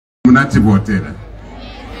munatibotera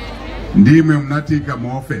ndimwe munatika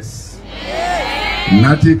mu office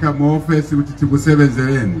munatika mu office kuti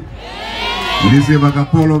tikusebenzereni ndize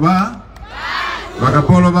bakapolo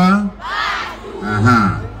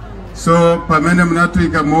aha so pamene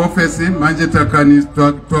munatuika mu office manje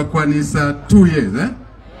twakwanisa 2 years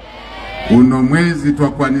uno mwezi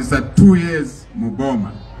twakwanisa 2 years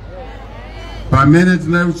muboma. Pamene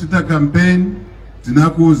tunayochita campaign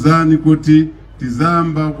tinakuuzani kuti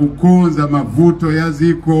tizamba kukonza mavuto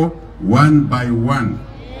yaziko one by one.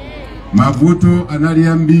 Mavuto anali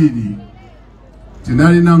ambiri.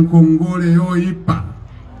 Tinali na nkongole yoipa.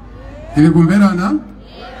 Tilikumverana?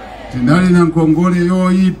 Tinali na nkongole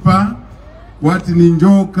yoipa. Wati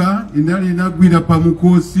ninjoka inali inagwira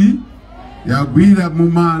pamukosi yagwira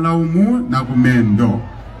mumala umu na kumendo.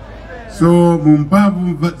 So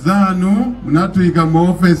mumpavu zanu munatuika mu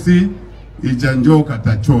office ija njoka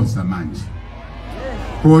tachosa manji.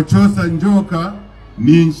 Kuchosa njoka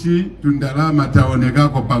ninshi tundalama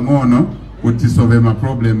taonekako pangono utisove ma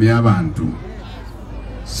problem ya bantu.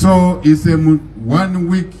 So it's a 1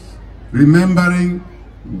 week remembering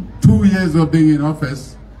 2 years of being in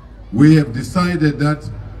office. We have decided that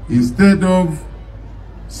instead of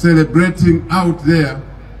celebrating out there,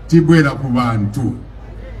 tibwela kubantu.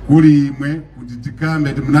 Kuli imwe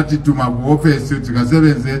kutitikambe timunatituma ku office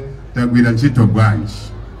tikasebenze tagwira nchito bwanji.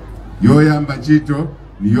 Yoyamba nchito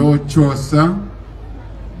niyo chosa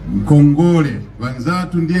nkongole.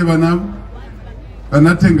 Wanzatu ndiye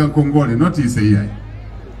wanatenga nkongole, not ise iyai.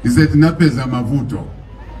 Ise tinapeza mavuto.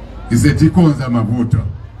 Ise tikonza mavuto.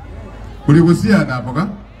 Kulikusia napoka?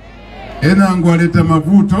 Enangu aleta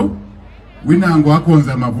mavuto, winangu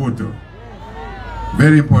akonza mavuto.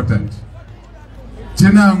 Very important.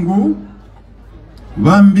 Chinangu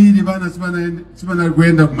vambiri vana sivana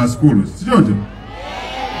kuenda kuma skulu. Sijonjo?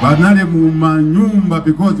 Vanale mumanyumba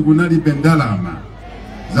because kunali bendalama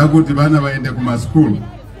zakuti vana vaende kuma skulu.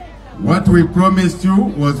 What we promised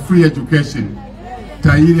you was free education.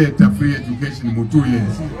 Taileta free education mu 2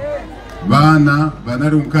 years.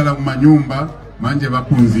 Vanali unkala mumanyumba manje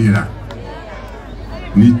vapunzira.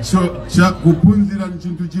 Kupunzira ni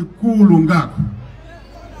chintu chikulu ngako.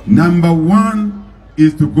 Number 1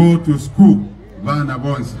 is to go to school. Vana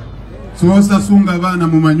bonse. So sasunga vana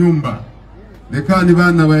mumanyumba. Lekani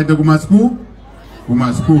vana waende kuma school.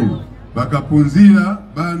 Bakapunzira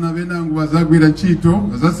vana venangu wazagwira nchito,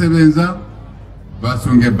 wazasebenza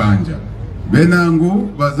basunge banja. Venangu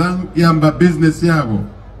wazayamba business yabo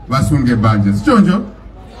basunge banja. Sichonjo?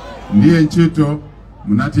 Ndiye nchito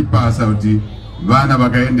munatipasa uti vana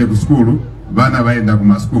bakaende ku school, vana waenda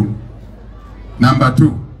kuma school. Number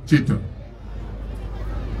 2, chito.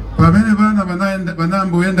 Pamene vana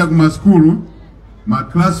vanambo enda kuma school, ma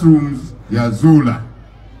classrooms ya zula.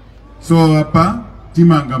 So hapa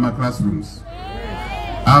timanga ma classrooms.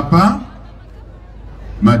 Hapa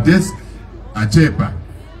ma desk achepa.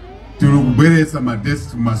 Tulukubeleza ma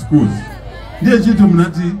desk ma schools. Ndiye chito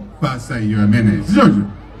mnati pasa hiyo amene. Sijojo?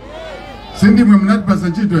 Sindi mwe mnati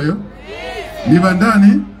pasa chito hiyo? Ni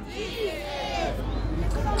bandani?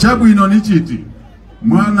 Chabu ino ni chiti.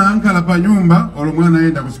 Mwana ankala pa nyumba, olo mwana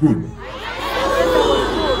enda ku school.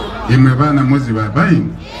 Imwe bana mwezi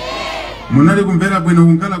babaini. Munali kumbera bwino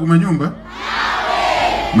kunkala kuma nyumba?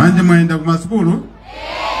 Manje mwaenda kuma school?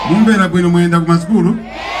 Mumbera bwino mwaenda kuma school?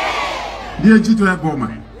 Ndiye chito ya boma.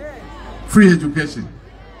 Free education.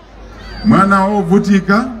 Mwana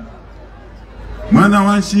ovutika, mwana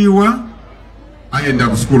wanshiwa, ayenda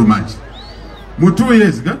ku school manje. Mu 2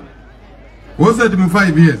 years ga? Wasati mu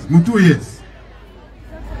 5 years, mu 2 years.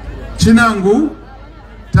 Chinangu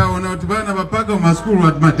taona utibana bapaka mu school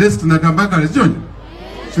wa madesk na kambaka lejonyo.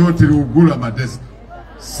 So tiliugula madesk.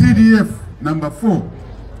 CDF number 4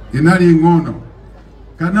 inali ngono.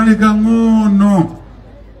 Kanali kangono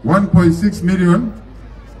 1.6 million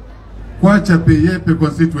kwa chapeyepe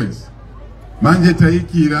constituency. Manje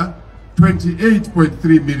taikira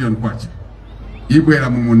 28.3 million kwacha. Ibwera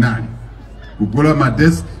mu Munali. Kugula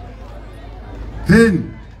madesk. Then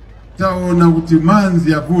taona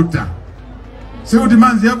utimanzi ya vuta. Si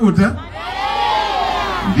utimanzi ya vuta?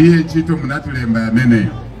 Ndiye chito munatulemba ya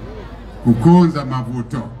meneyo. Kukonza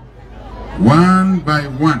mavuto. 1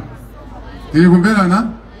 by 1. Tilikumbela na?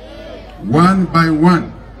 1 by 1.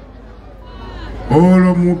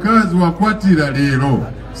 Olo mukazi wakwatira lero.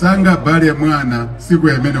 Sanga bali ya mwana siku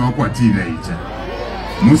ya mene wakwatira icha.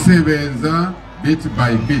 Musebenza bit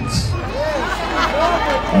by bit.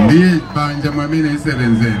 Ndiye banja mwamine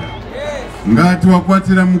iselenzera. Ngati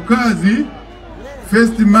wakwatira mukazi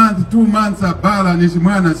first month 2 months abala nishi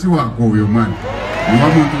mwana si wako uyo mwana. Ni wa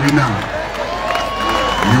muntu winangu.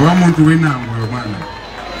 Ni wa muntu winangu uyo mwana.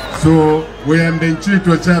 So weyambe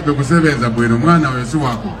nchito chape kusebenza bwino mwana wesu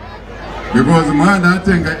wako. Because mwana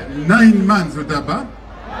atenga 9 months utapa.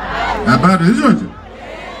 Abado izojo.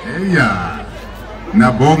 Eya.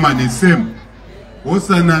 Na boma ni same.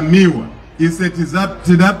 Osa na miwa.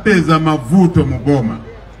 Tidapeza mavuto muboma.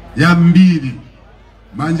 Ya mbili.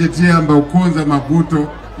 Manje tiamba ukonza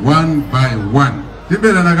mavuto one by one.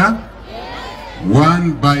 Tibela naga?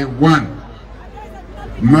 One by one.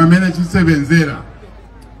 Mamena chisebenzera.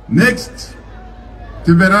 Next.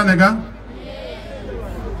 Tibela naga?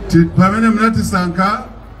 Pamene mnati sanka.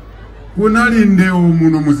 Kunali ndeo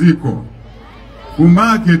muno muziko.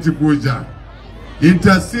 Kumarket kuja.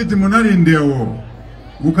 Intercity munali ndeo.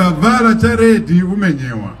 Ukavara charedi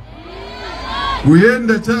umenyewa.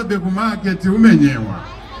 Kuyenda chabe ku market umenyewa.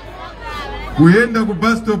 Kuyenda ku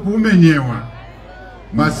bus stop umenyewa.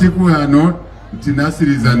 Masiku yano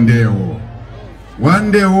tinasiriza ndeo.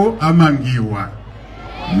 Wandeo amangiwa.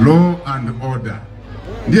 Law and order.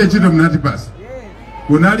 Ndiye chito mnati basi.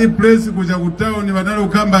 Kunali place kuja kutaoni badala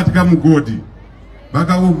ukamba atika mugodi.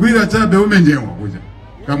 Baka kugwira chabe umenyewa kuja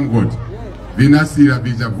kamugodi. Vinasira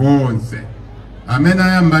bija vonse. Amena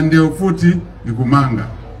yamba ndeo futi ni kumanga.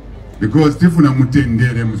 Because tifuna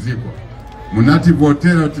mutendere muziko. Munati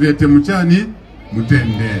votera utilete mchani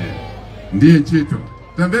mutendere. Ndiye chito.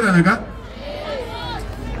 Tambera naka?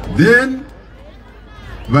 Then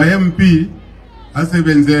va MP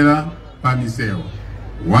asebenzera pamiseo.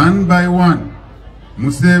 One by one.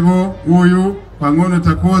 Musebo uyu pangono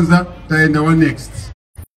takonza taenda wa next.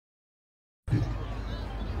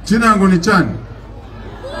 Chinango ni chani.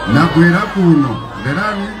 Nakwera kuno.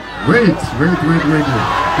 Verani. Wait. Wait.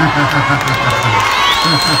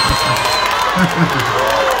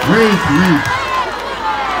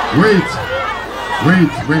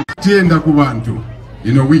 Tienda kubantu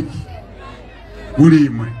in a week.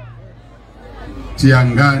 Ulimwe.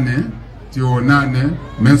 Tiangane, tionane,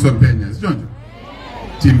 menso penya. Sijonjo.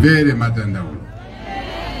 Timbere matandaulu.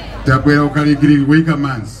 Takwera Kalikiliki wika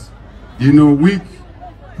months. In a week,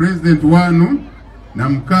 President wanu na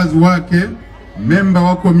mkazi wake, member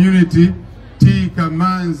wa community,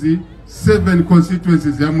 Kamanzi, 7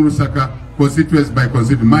 constituencies ya Murusaka, constituency by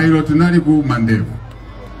constituency. Mailo tunali ku Mandevu.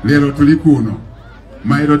 Lelo tulikuno.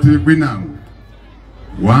 Mailo tulikwinangu.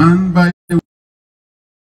 One by one.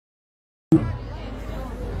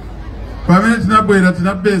 Pamene tinabwera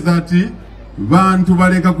tinapeza ati vantu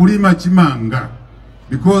baleka kulima chimanga.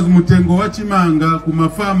 Because mutengo wa chimanga kuma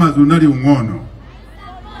farmers unali ungono.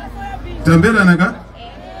 Tambera naga?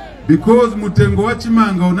 Because mutengo wa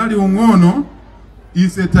chimanga unali ungono,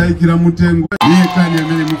 isetaikira mutengo niye kani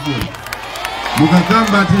amene mufuna.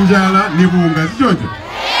 Mukakamba ati njala ni bunga. Sichocho?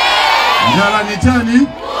 Njala ni chani?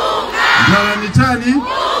 Bunga! Njala ni chani? Bunga!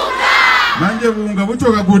 Manje bunga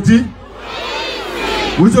buchoka kuti?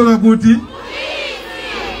 Buchoka kuti?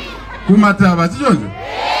 Kumataba. Sichocho?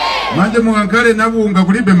 Manje mukankale na bunga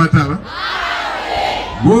kulibe mataba?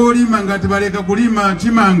 Goli mangati baleka kulima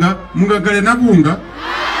chimanga mungakale na bunga?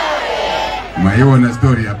 Maiona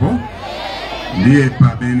story hapo. Ndiye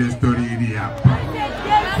pabene story ili hapo.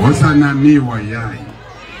 Osana miwa yai.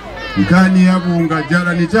 Nkani ya bunga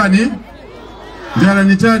jala ni chani? Jala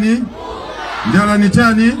ni chani? Jala ni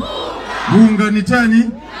chani? Bunga ni chani?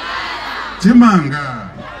 Chimanga.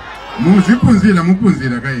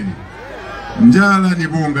 Mupunzila kaili. Njala ni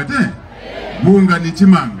bunga te? Bunga ni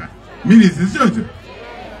chimanga. Milisi sichocho?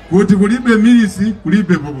 Kuti kulibe milisi,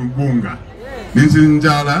 kulibe bunga. Ninsi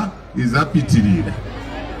njala izapitilile.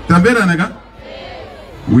 Tambera naga?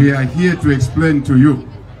 We are here to explain to you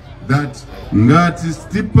that ngati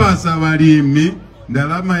stipasa walimi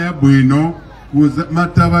ndalama ya bwino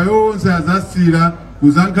mataba yonse azasira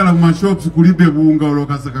kuzankala mu shops kulibe bunga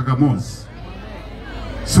olokasaka kamosi.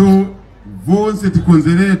 So vonse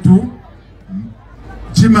tikonzeretu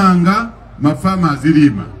chimanga mafama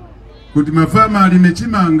azilima. Kuti mafama alime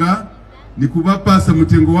chimanga ni kubapasa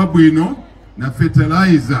mutengo wa bwino na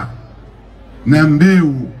fertilizer na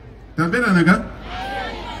mbeu. Tambera naga?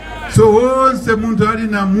 So onse muntu ali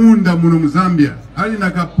na munda muno Muzambia, ali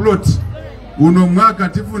na kaplot uno mwaka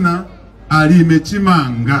tifuna alime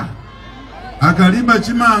chimanga. Akalima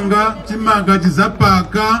chimanga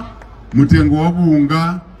chizapaka mutengo wa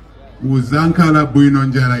bunga uzankala bwino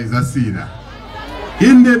njala izasira.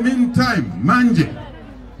 In the meantime, manje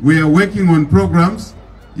we are working on programs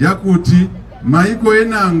yakuti maiko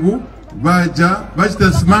enangu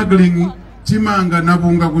bachita smuggling chimanga na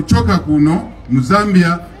bunga kuchoka kuno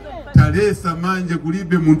Muzambia talesa manje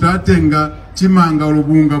kulibe muntu atenga chimanga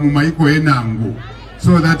olubunga mu maiko enangu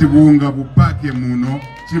so that bunga bupake muno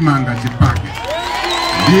chimanga chipake.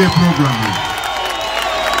 Ndiye programu.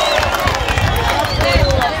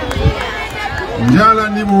 Njala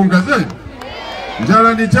ni bunga ze.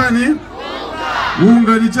 Njala ni chani?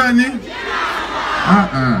 Unga ni chani?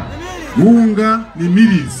 Unga ni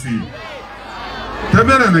milisi.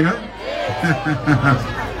 Tabera nega?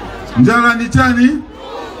 Njala ni chani?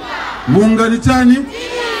 Unga ni chani?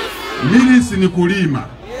 Milisi ni kulima.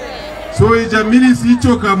 So ija milisi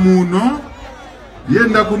ichoka muno,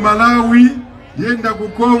 yenda ku Malawi, yenda ku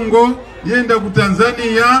Kongo, yenda ku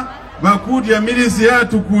Tanzania, bakudya milisi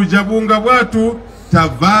yatu kuja bunga bwatu,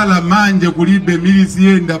 tavala manje kulibe milisi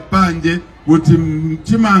yenda panje, kuti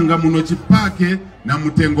chimanga muno chipake na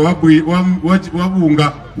mutengo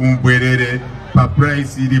wabunga umbwerere pa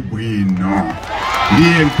price ili bwino.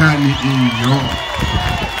 Ndiye nkani inyo.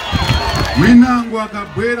 Winangu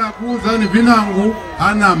akabwera kuza ni vinangu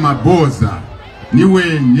ana maboza. Ni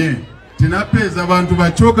wenye. Tinapeza bantu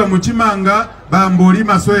bachoka muchimanga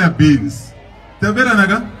bambolima soya beans. Tavera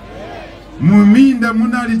naga? Muminda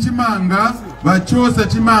munali chimanga, bachosa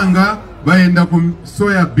chimanga, baenda ku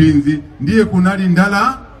soya beans. Ndiye kunali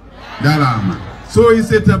ndalama. So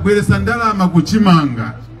iseta bweresa ndalama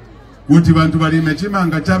kuchimanga. Kuti bantu balime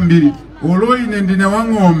chimanga chambiri. Oloine ndine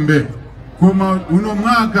wangombe. Kuma uno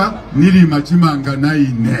mwaka nilima chimanga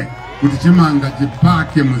naine. Kuti chimanga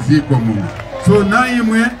chipake muziko mungu. So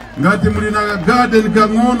naimwe ngati mulina garden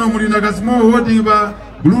kangono, mulina ka small holding ba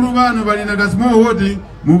bululu bano balina ka small holding,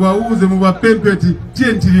 mubauze mubapempeti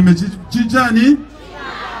tilime chichani?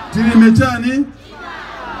 Tilime chani?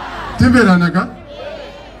 Timberanaka?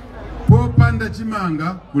 Popanda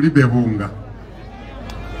chimanga kulibe bunga.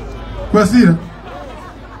 Kwasira?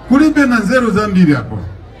 Kulibe na zero zambiri hapo.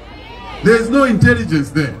 There is no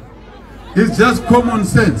intelligence there. It's just common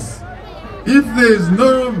sense. If there is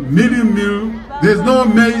no Mealie Meal, there is no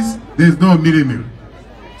maize, there is no Mealie Meal.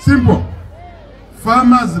 Simple.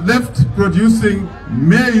 Farmers left producing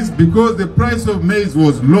maize because the price of maize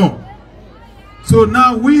was low. So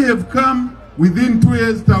now we have come within 2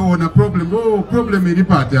 years to on a problem. Oh, problem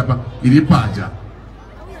ilipaja.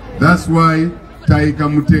 That's why taika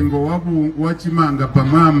mutengo wa chimanga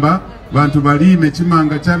pamamba, bantu balime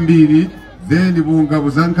chimanga chambiri, then bunga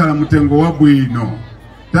buzankala mutengo wa bwino.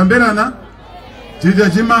 Tamberana? Chija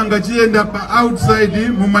chimanga chienda pa outside,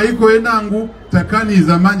 mumaiko enangu,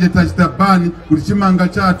 takaniza manje tachitapani, kuti chimanga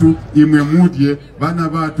chatu, imwe mudye, bana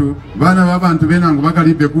babantu benangu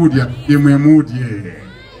bakalibe kudya, imwe mudye.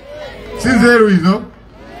 Sinzeru hizo?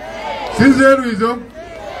 Sinzeru hizo?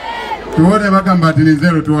 Tuone bakambati ni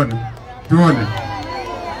zero tuone. Tuone.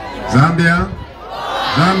 Zambia.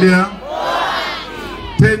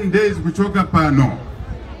 10 days kuchoka pano.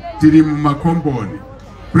 Tili makomboni.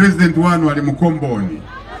 President wanu wali mkomboni.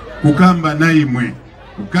 Kukamba naimwe.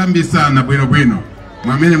 Kukambi sana bwino.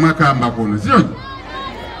 Mwamene mwakamba kuno. Sio?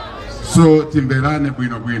 So timbelane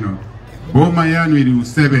bwino. Boma yanu ili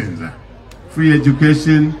usebenza. Free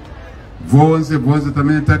education. Vonse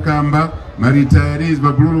tamene takamba. Maritayaris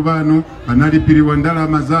babululu banu. Banalipiriwa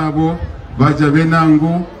ndalama zabo. Baja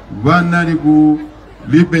benangu. Banali ku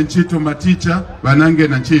libe nchito maticha. Banange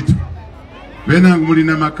na nchito. Benangu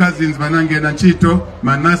mulina makazins banange na nchito.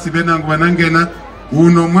 Manasi benangu banange na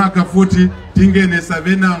uno mwaka futi. Tingene sa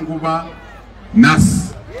benangu ba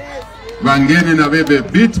nasi. Bangene na bebe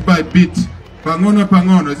bit by bit.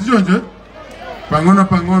 Pangono. Zijonjo?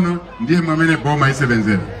 Pangono. Ndiye mwamene boma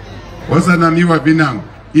isebenzela. Osa na miwa binangu.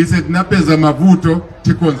 Ise tinapeza mavuto,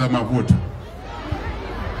 tikonza mavuto.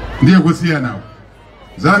 Ndiye kusia nao.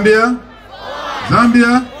 Zambia?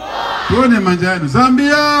 Tuone manjano.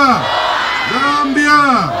 Zambia!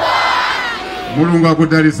 Mulungu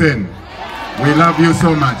akudariseni. We love you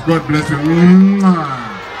so much. God bless you. Thank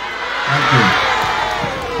you.